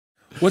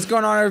What's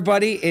going on,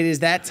 everybody? It is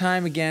that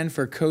time again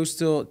for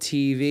Coastal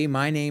TV.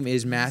 My name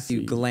is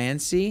Matthew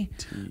Glancy,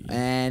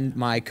 and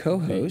my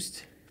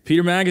co-host...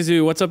 Peter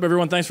Magazoo. What's up,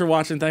 everyone? Thanks for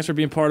watching. Thanks for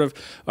being part of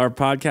our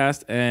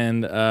podcast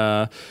and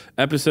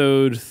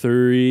episode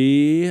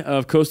 3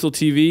 of Coastal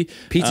TV.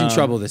 Pete's in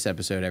trouble this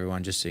episode,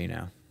 everyone, just so you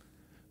know.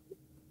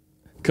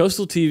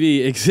 Coastal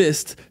TV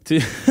exists to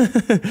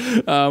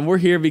we're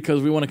here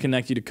because we want to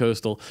connect you to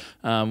Coastal.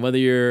 Whether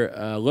you're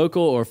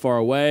local or far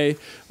away,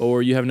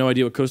 or you have no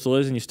idea what Coastal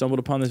is and you stumbled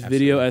upon this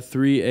video at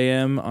 3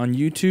 a.m. on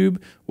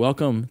YouTube,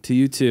 welcome to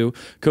you too.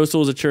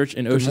 Coastal is a church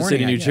in Ocean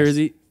City, New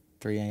Jersey.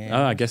 3 a.m.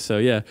 Oh, I guess so,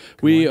 yeah.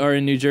 We are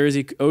in New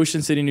Jersey,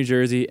 Ocean City, New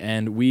Jersey,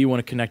 and we want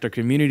to connect our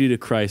community to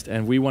Christ,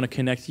 and we want to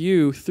connect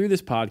you through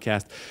this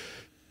podcast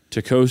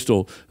to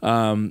Coastal.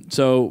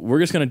 So we're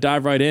just going to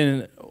dive right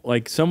in.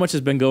 Like, so much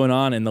has been going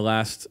on in the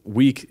last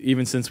week,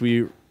 even since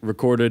we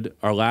recorded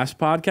our last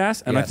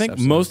podcast. And I think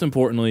most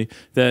importantly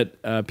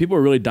that people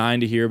are really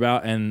dying to hear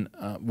about, and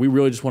we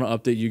really just want to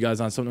update you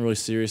guys on something really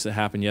serious that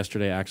happened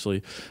yesterday,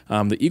 actually.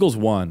 The Eagles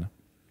won,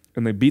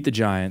 and they beat the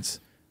Giants,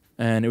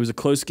 and it was a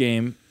close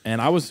game. And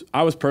I was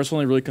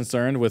personally really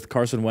concerned with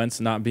Carson Wentz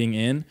not being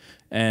in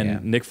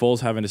and Nick Foles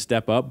having to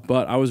step up,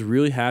 but I was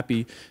really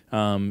happy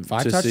Five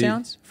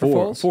touchdowns?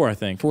 Four, I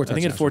think. Four I think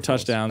he had 4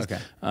 touchdowns. Okay.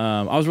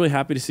 I was really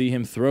happy to see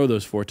him throw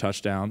those 4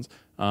 touchdowns.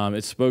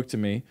 It spoke to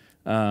me.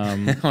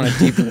 On a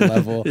deeper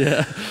level.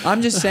 Yeah.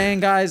 I'm just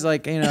saying, guys,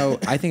 like, you know,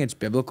 I think it's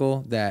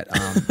biblical that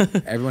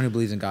everyone who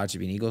believes in God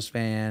should be an Eagles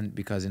fan,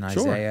 because in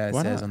Isaiah it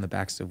says on the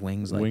backs of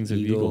wings, like wings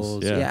Eagles.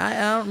 Of Eagles. Yeah,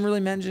 I don't really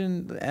I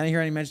don't hear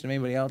any mention of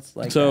anybody else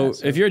like so that.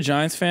 So if you're a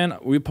Giants fan,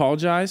 we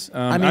apologize.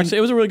 I mean, actually,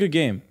 it was a really good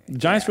game. The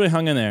Giants really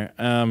hung in there.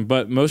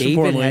 But most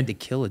importantly, David had to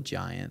kill a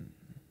giant.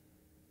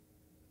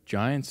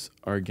 Giants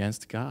are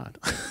against God.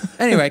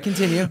 Anyway,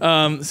 continue.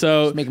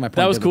 So making my point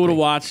that was cool to biblically.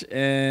 watch.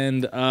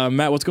 And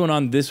Matt, what's going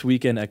on this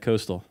weekend at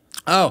Coastal?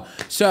 Oh,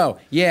 so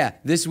yeah,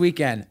 this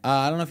weekend.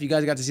 I don't know if you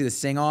guys got to see the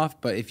sing off,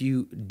 but if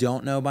you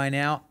don't know by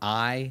now,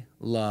 I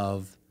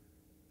love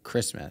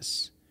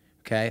Christmas.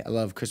 Okay, I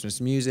love Christmas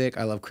music.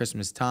 I love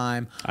Christmas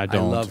time. I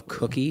don't. I love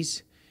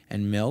cookies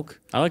and milk.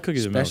 I like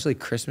cookies and milk, especially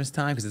Christmas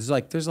time, because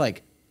there's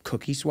like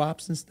cookie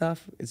swaps and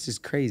stuff. It's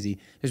just crazy.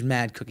 There's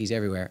mad cookies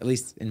everywhere, at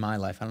least in my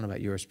life. I don't know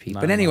about yours, Pete.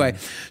 But anyway,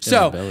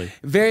 so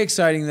very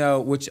exciting, though,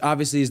 which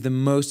obviously is the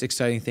most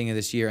exciting thing of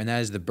this year, and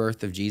that is the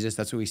birth of Jesus.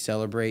 That's what we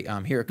celebrate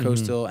here at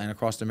Coastal and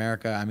across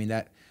America. I mean,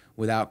 that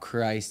without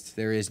Christ,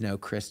 there is no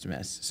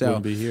Christmas. So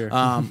wouldn't be here.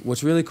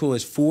 What's really cool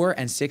is 4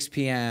 and 6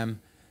 p.m.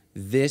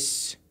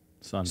 this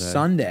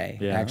Sunday.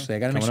 Actually, I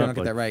got to make sure I don't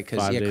get that right,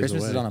 because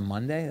Christmas is on a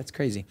Monday. That's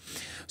crazy.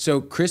 So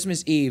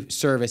Christmas Eve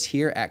service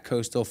here at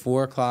Coastal,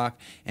 4 o'clock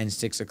and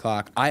 6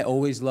 o'clock. I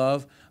always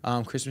love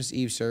Christmas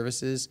Eve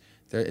services.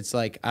 It's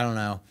like, I don't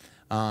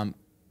know,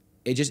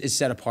 it's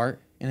set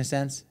apart in a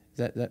sense.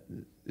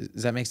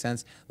 Does that make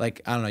sense?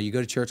 Like, I don't know, you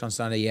go to church on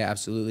Sunday, yeah,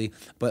 absolutely.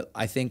 But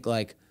I think,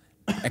 like,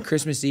 at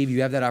Christmas Eve,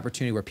 you have that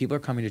opportunity where people are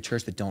coming to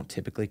church that don't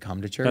typically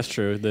come to church. That's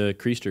true. The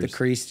Creasters. The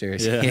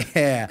Creasters.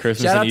 Yeah.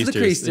 Christmas Shout out and to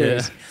the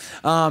Easters.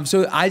 Creasters. Yeah.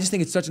 So I just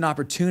think it's such an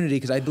opportunity,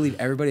 because I believe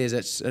everybody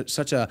is at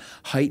such a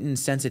heightened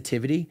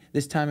sensitivity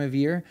this time of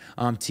year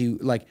to,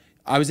 like,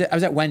 I was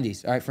at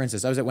Wendy's, all right, for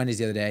instance. I was at Wendy's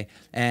the other day,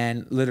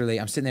 and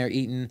literally I'm sitting there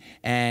eating,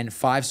 and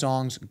 5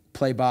 songs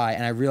play by,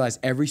 and I realized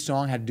every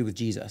song had to do with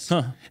Jesus. Huh.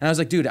 And I was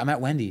like, dude, I'm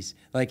at Wendy's,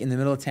 like in the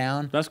middle of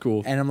town. That's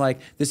cool. And I'm like,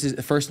 this is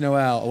the First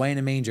Noel, Away in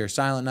a Manger,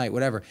 Silent Night,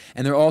 whatever.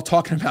 And they're all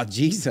talking about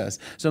Jesus.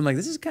 So I'm like,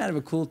 this is kind of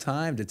a cool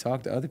time to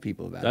talk to other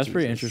people about That's Jesus,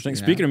 pretty interesting.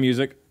 You know? Speaking of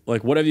music,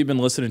 like, what have you been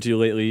listening to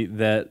lately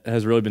that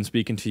has really been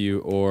speaking to you?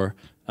 Or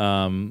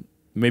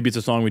maybe it's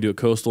a song we do at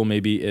Coastal.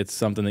 Maybe it's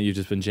something that you've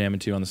just been jamming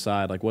to on the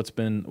side. Like, what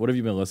have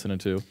you been listening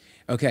to?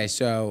 Okay,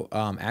 so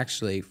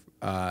actually,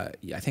 I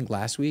think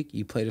last week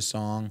you played a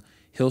song,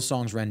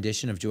 Hillsong's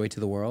rendition of Joy to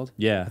the World.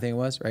 Yeah. I think it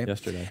was, right?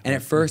 Yesterday. And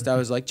at first I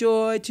was like,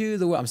 Joy to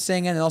the World. I'm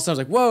singing, and all of a sudden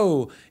I was like,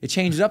 whoa, it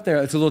changed up there.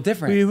 It's a little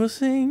different. We will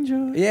sing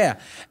joy. Yeah.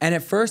 And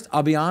at first,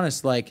 I'll be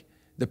honest, like,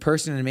 the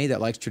person in me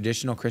that likes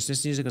traditional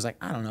Christmas music was like,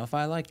 I don't know if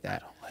I like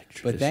that. I don't like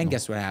traditional. But then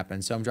guess what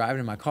happened? So I'm driving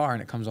in my car,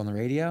 and it comes on the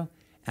radio,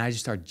 and I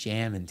just start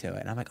jamming to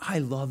it. And I'm like, I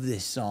love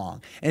this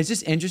song. And it's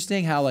just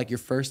interesting how, like, your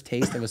first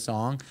taste of a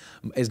song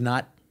is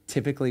not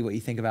typically what you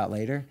think about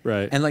later.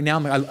 Right. And, like, now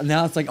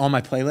it's, like, on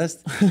my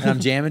playlist, and I'm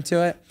jamming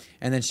to it.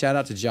 And then shout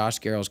out to Josh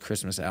Garrell's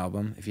Christmas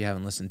album. If you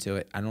haven't listened to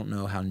it, I don't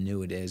know how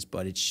new it is,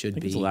 but it should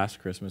be. It's last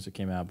Christmas it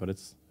came out, but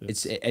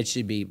it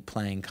should be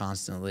playing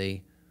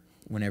constantly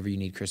whenever you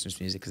need Christmas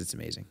music, because it's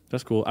amazing.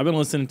 That's cool. I've been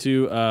listening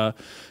to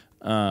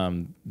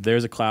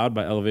There's a Cloud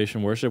by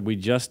Elevation Worship. We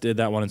just did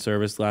that one in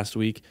service last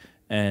week,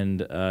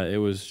 and it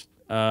was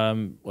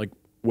like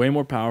way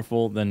more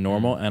powerful than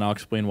normal, and I'll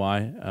explain why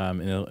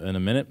in a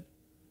minute.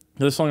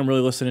 The song I'm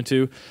really listening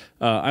to,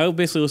 I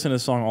basically listen to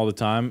this song all the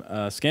time.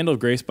 Scandal of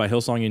Grace by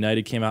Hillsong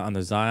United came out on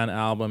the Zion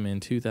album in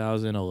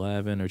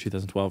 2011 or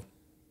 2012,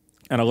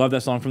 and I love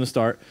that song from the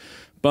start,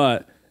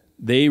 but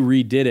they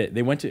redid it.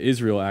 They went to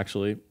Israel,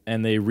 actually,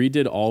 and they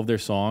redid all of their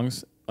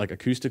songs, like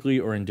acoustically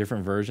or in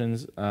different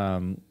versions,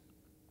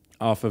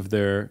 off of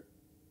their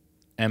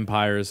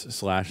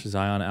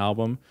Empires/Zion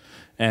album,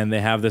 and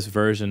they have this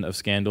version of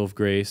Scandal of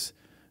Grace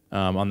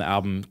on the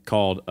album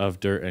called Of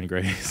Dirt and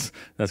Grace.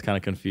 That's kind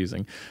of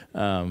confusing.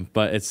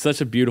 But it's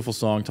such a beautiful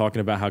song talking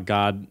about how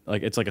God,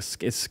 like,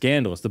 it's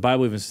scandalous. The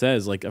Bible even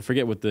says, like, I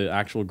forget what the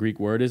actual Greek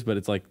word is, but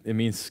it's like, it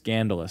means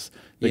scandalous,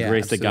 the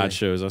grace absolutely. That God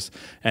shows us.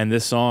 And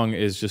this song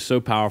is just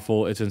so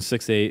powerful. It's in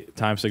 6/8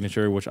 time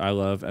signature, which I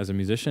love as a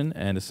musician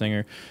and a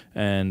singer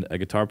and a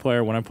guitar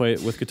player when I play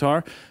it with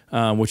guitar,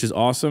 which is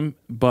awesome.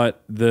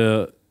 But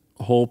the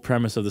whole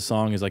premise of the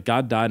song is like,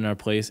 God died in our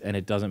place and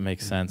it doesn't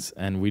make sense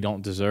and we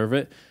don't deserve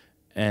it.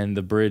 And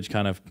the bridge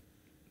kind of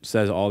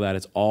says all that.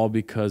 It's all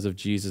because of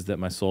Jesus that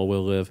my soul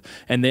will live.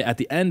 And they, at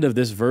the end of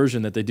this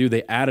version that they do,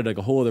 they added like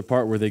a whole other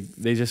part where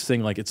they just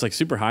sing, like, it's like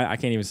super high. I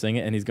can't even sing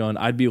it. And he's going,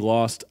 I'd be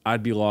lost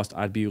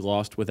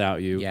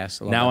without you.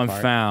 Yes. Now I'm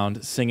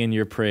found singing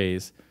your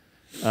praise.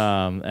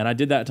 And I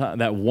did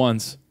that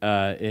once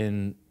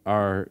in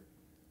our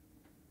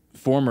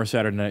former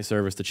Saturday night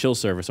service, the chill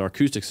service, our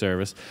acoustic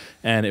service,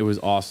 and it was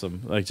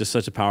awesome. Like, just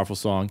such a powerful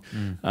song.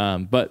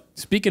 But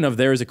speaking of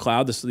There Is a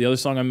Cloud, the other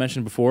song I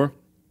mentioned before,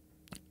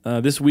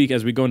 this week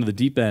as we go into the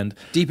deep end,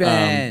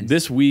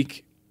 this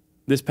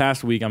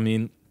past week, I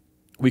mean,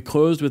 we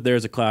closed with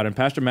There's a Cloud, and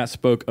Pastor Matt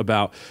spoke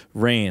about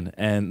rain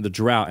and the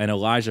drought and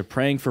Elijah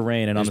praying for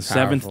rain. And on the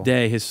seventh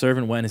day, his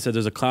servant went and said,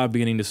 there's a cloud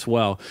beginning to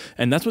swell.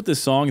 And that's what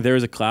this song, There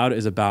Is a Cloud,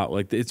 is about.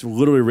 Like, it's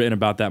literally written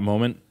about that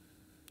moment,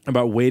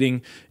 about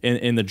waiting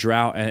in the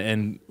drought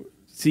and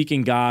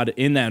seeking God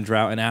in that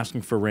drought and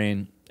asking for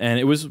rain. And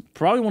it was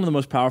probably one of the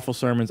most powerful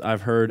sermons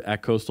I've heard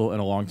at Coastal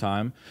in a long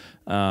time.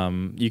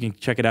 You can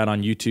check it out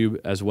on YouTube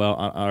as well,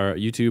 on our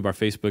YouTube, our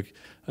Facebook.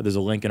 There's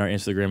a link in our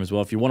Instagram as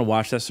well. If you want to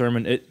watch that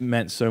sermon, it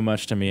meant so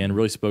much to me and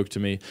really spoke to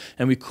me.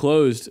 And we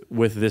closed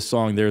with this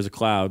song, There's a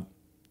Cloud,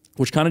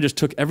 which kind of just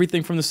took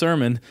everything from the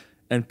sermon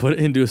and put it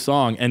into a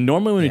song. And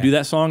normally when you do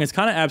that song, it's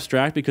kind of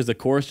abstract because the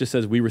chorus just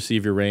says, we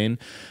receive your rain.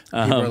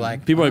 People are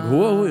like,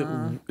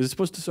 whoa, is it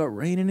supposed to start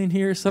raining in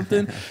here or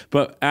something?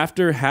 But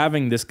after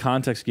having this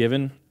context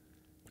given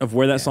of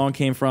where that song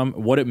came from,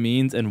 what it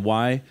means, and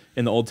why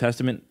in the Old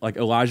Testament, like,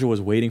 Elijah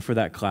was waiting for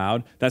that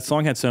cloud, that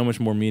song had so much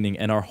more meaning,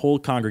 and our whole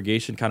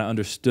congregation kind of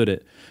understood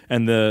it.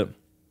 And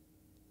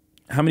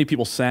how many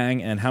people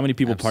sang and how many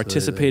people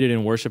participated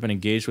in worship and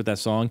engaged with that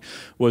song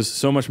was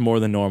so much more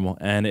than normal.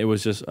 And it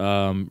was just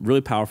really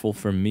powerful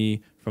for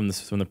me from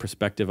the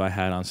perspective I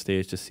had on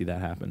stage to see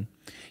that happen.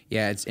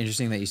 Yeah, it's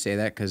interesting that you say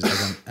that, because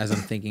as I'm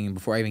thinking,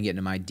 before I even get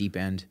into my deep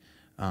end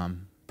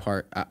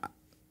part,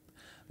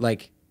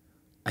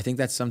 I think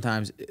that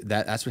sometimes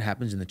that's what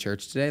happens in the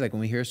church today. Like, when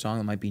we hear a song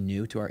that might be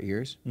new to our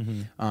ears,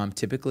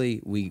 typically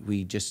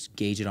we just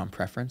gauge it on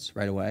preference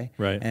right away.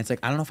 Right. And it's like,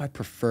 I don't know if I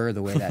prefer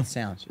the way that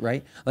sounds,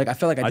 right? Like, I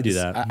felt like I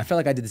felt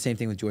like I did the same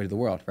thing with Joy to the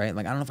World, right?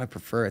 Like, I don't know if I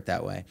prefer it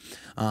that way.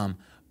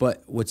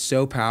 But what's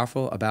so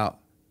powerful about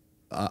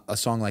a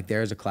song like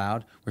There Is a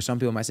Cloud, where some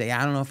people might say,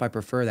 I don't know if I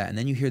prefer that, and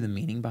then you hear the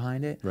meaning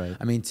behind it. Right.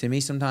 I mean, to me,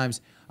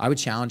 sometimes I would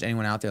challenge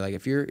anyone out there, like,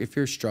 if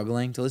you're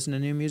struggling to listen to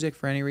new music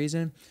for any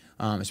reason,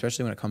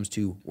 especially when it comes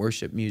to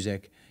worship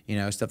music,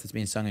 stuff that's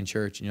being sung in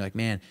church, and you're like,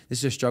 man, this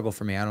is a struggle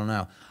for me, I don't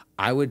know.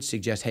 I would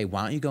suggest, hey,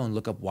 why don't you go and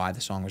look up why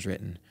the song was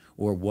written,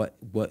 or what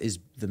is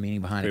the meaning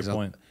behind it? Great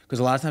point. Because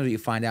a lot of times what you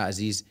find out is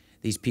these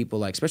people,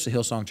 like, especially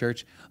Hillsong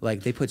Church,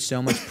 like, they put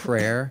so much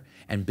prayer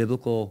and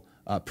biblical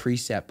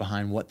precept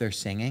behind what they're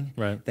singing,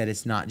 right, that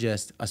it's not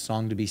just a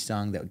song to be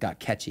sung that got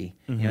catchy.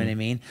 You know what I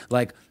mean?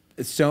 Like,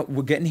 so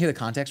we're getting to hear the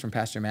context from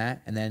Pastor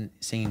Matt, and then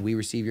singing We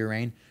Receive Your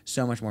Rain,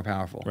 so much more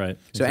powerful. Right.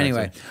 So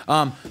anyway,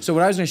 so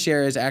what I was going to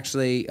share is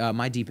actually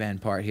my deep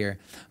end part here.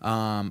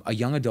 A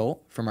young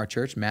adult from our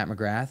church, Matt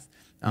McGrath.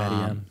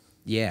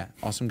 Yeah,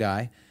 awesome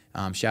guy.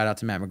 Shout out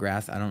to Matt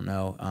McGrath. I don't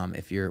know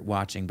if you're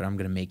watching, but I'm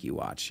going to make you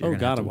watch. You're going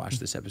to have to watch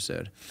this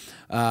episode.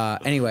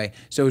 Anyway,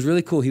 so it was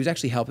really cool. He was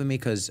actually helping me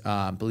because,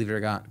 believe it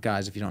or not,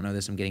 guys, if you don't know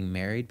this, I'm getting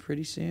married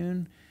pretty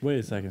soon. Wait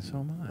a second, so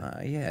am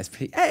I. Yeah,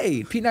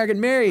 hey, Pete and I are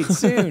getting married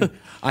soon.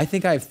 I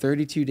think I have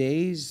 32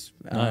 days,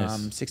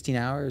 nice. 16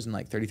 hours, and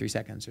like 33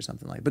 seconds or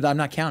something like. But I'm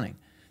not counting.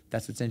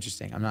 That's what's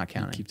interesting. I'm not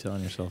counting. You keep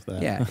telling yourself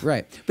that. Yeah,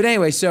 right. But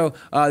anyway, so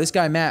this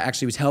guy Matt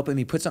actually was helping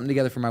me put something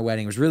together for my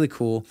wedding. It was really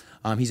cool.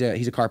 He's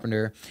a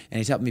carpenter, and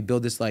he's helping me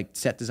build this like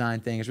set design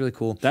thing. It's really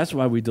cool. That's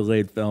why we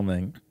delayed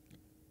filming.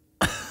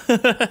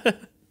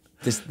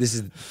 Tis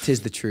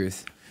the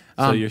truth.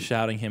 So you're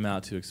shouting him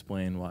out to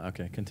explain why.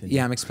 Okay, continue.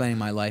 Yeah, I'm explaining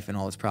my life and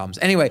all its problems.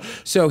 Anyway,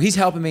 so he's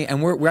helping me,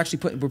 and we're actually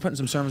putting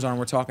some sermons on, and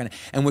we're talking.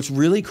 And what's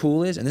really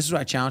cool is, and this is what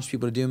I challenge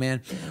people to do,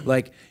 man,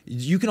 like,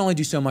 you can only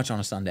do so much on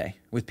a Sunday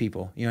with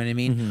people. You know what I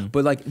mean?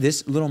 But like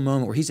this little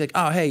moment where he's like,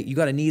 oh, hey, you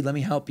got a need, let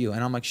me help you.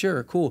 And I'm like,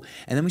 sure, cool.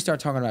 And then we start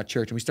talking about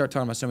church, and we start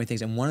talking about so many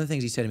things. And one of the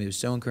things he said to me was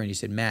so encouraging. He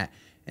said, Matt,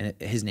 and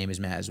his name is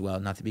Matt as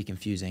well, not to be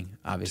confusing,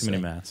 obviously. Too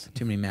many Matts.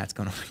 Too many Matts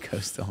going on at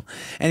Coastal.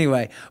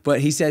 Anyway, but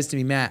he says to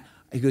me, Matt,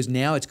 he goes,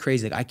 now it's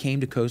crazy. Like, I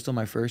came to Coastal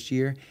my first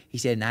year. He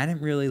said, and I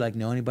didn't really like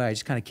know anybody. I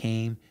just kind of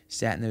came,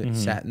 sat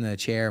in the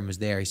chair and was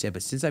there. He said,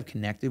 but since I've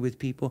connected with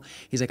people,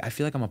 he's like, I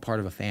feel like I'm a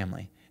part of a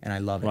family, and I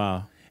love it.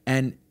 Wow.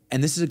 And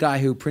this is a guy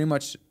who pretty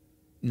much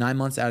 9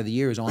 months out of the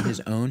year is on his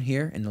own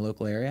here in the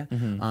local area.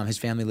 His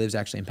family lives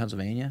actually in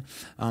Pennsylvania.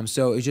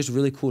 So it was just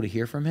really cool to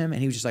hear from him.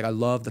 And he was just like, I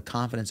love the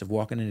confidence of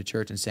walking into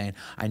church and saying,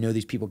 I know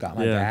these people got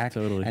my back.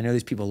 Totally. I know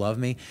these people love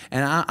me.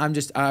 And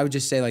I would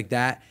just say like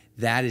that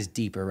is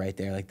deeper right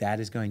there. Like that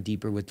is going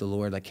deeper with the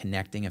Lord, like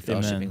connecting and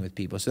fellowshipping with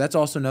people. So that's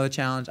also another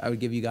challenge I would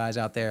give you guys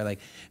out there. Like,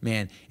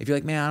 man, if you're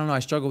like, man, I don't know, I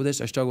struggle with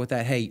this, I struggle with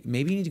that. Hey,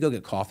 maybe you need to go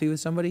get coffee with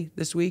somebody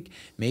this week.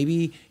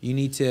 Maybe you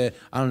need to,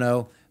 I don't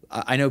know.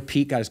 I know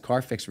Pete got his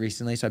car fixed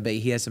recently, so I bet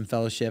he has some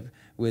fellowship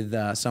with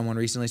someone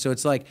recently. So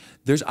it's like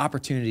there's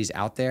opportunities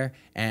out there,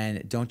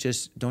 and don't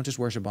just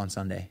worship on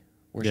Sunday.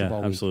 Worship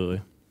all week.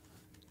 Absolutely.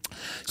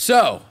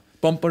 So,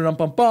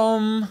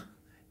 bum.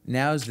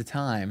 Now's the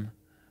time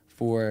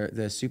for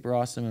the super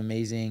awesome,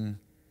 amazing,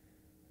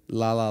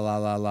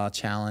 la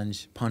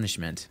challenge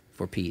punishment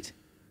for Pete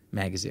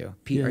Magazoo.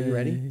 Pete, are you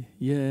ready?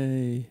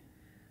 Yay.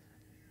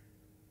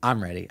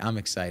 I'm ready. I'm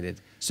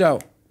excited. So,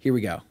 here we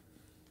go.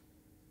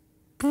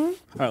 All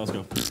right, let's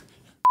go.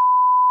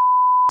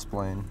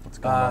 Explain what's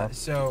going on.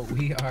 So,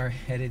 we are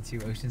headed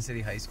to Ocean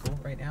City High School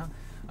right now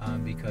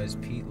because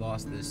Pete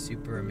lost the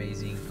super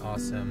amazing,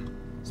 awesome,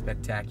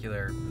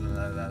 spectacular,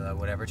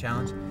 whatever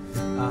challenge.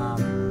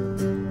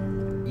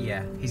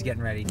 Yeah, he's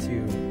getting ready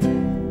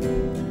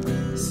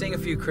to sing a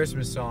few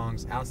Christmas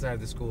songs outside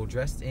of the school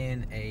dressed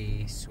in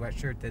a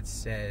sweatshirt that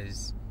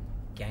says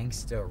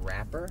Gangsta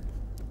Rapper,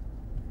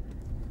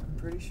 I'm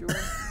pretty sure,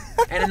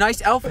 and a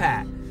nice elf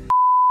hat.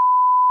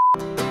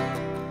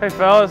 Hey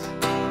fellas,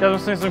 you guys want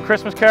to sing some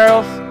Christmas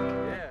carols?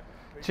 Yeah.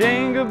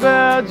 Jingle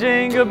bell,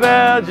 jingle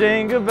bell,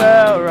 jingle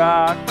bell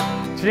rock.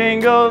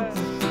 Jingle,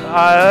 what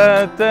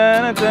are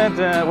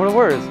the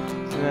words?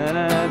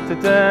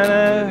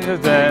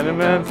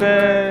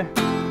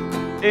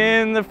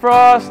 In the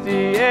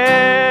frosty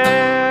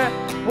air,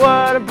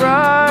 what a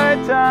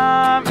bright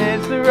time,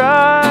 it's the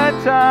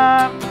right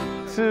time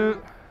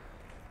to,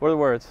 what are the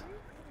words?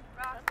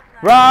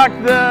 Rock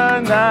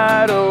the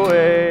night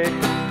away.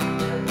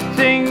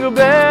 Jingle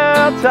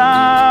bell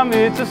time,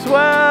 it's a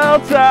swell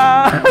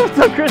time.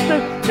 So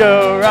Christian,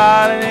 go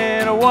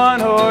riding in a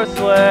one-horse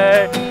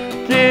sleigh.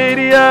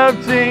 Giddy up,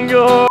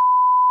 jingle.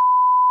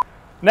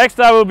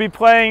 Next I will be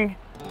playing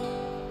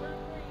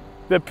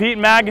the Pete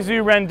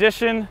Magazoo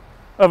rendition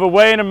of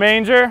Away in a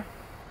Manger.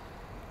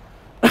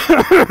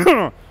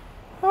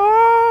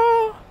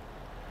 Oh,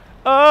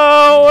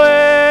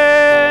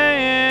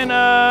 away in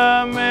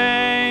a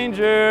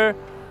manger,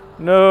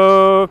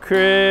 no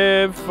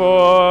crib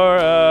for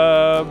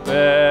a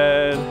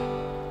bed,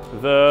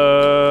 the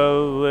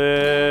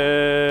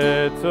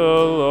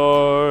little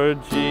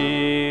Lord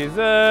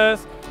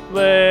Jesus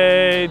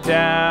lay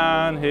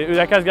down his... Ooh,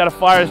 that guy's got a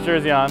Flyers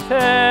jersey on.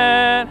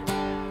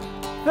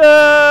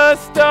 The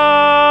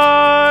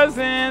stars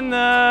in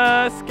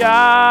the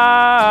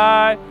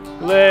sky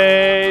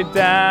lay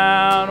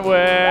down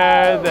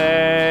where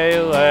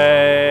they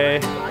lay,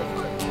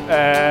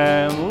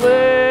 and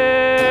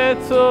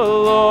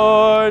little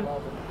Lord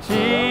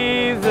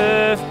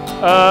Jesus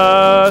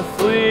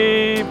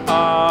asleep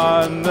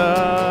on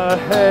the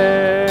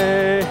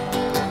hay.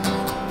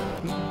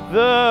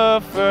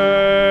 The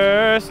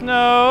first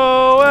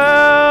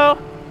Noel,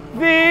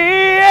 the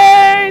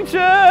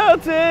angel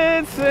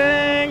did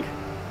sing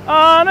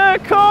on a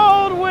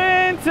cold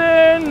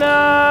winter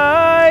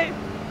night,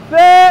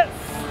 that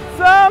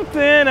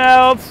something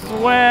else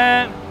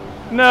went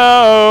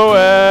Noel,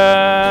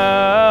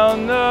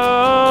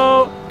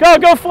 no.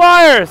 Go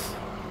Flyers!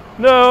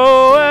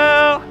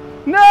 Noel,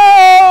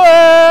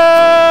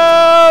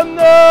 Noel,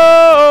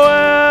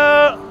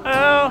 Noel,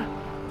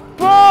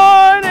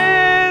 born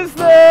is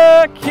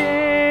the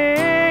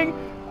King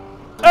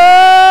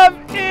of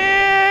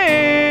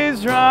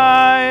Israel.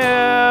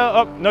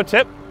 Oh, no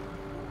tip.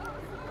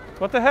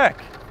 What the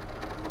heck?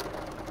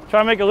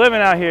 Trying to make a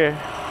living out here.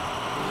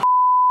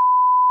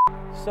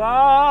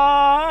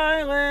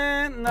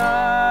 Silent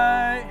night.